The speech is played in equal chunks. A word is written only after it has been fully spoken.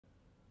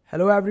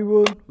Hello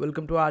everyone,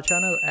 welcome to our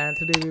channel, and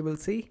today we will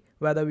see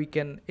whether we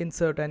can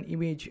insert an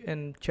image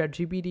in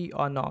ChatGPT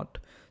or not.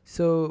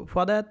 So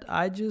for that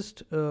I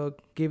just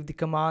gave the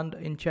command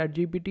in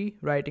ChatGPT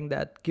writing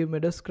that give me a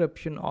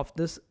description of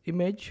this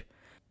image.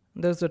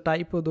 There's a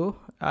typo though,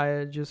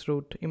 I just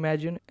wrote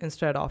imagine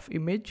instead of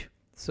image.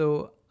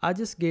 So I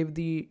just gave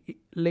the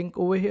link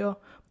over here,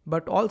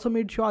 but also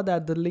made sure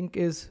that the link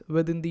is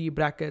within the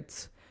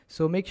brackets.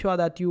 So make sure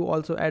that you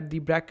also add the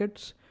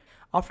brackets.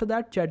 After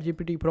that,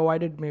 ChatGPT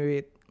provided me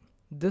with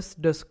this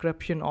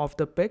description of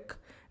the pic.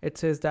 It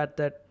says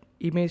that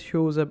image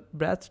shows a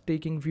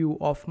breathtaking view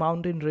of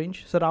mountain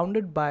range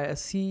surrounded by a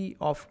sea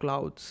of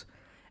clouds.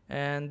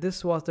 And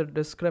this was the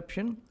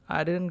description.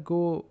 I didn't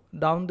go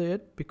down to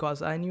it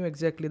because I knew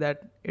exactly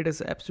that it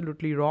is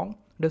absolutely wrong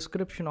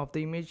description of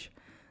the image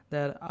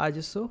that I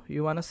just saw.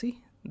 You wanna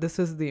see? This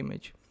is the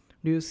image.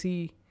 Do you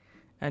see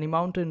any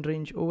mountain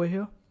range over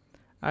here?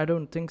 I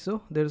don't think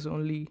so. There's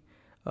only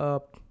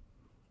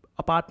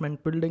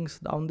apartment buildings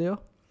down there.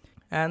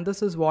 And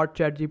this is what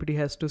ChatGPT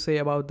has to say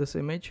about this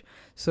image.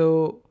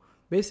 So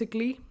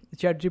basically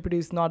ChatGPT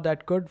is not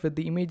that good with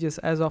the images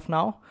as of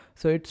now,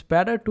 so it's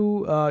better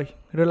to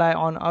rely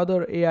on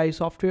other AI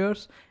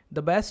softwares.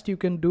 The best you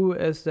can do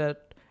is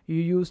that you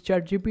use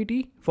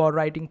ChatGPT for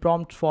writing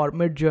prompts for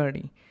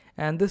Midjourney,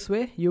 and this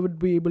way you would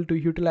be able to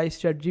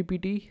utilize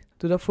ChatGPT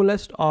to the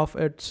fullest of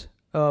its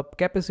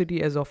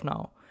capacity as of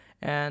now.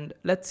 And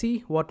let's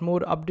see what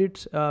more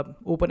updates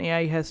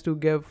OpenAI has to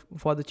give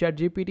for the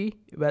ChatGPT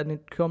when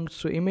it comes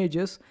to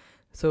images.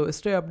 So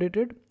stay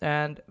updated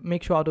and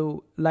make sure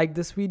to like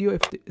this video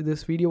if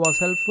this video was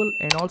helpful,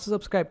 and also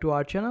subscribe to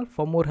our channel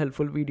for more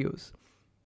helpful videos.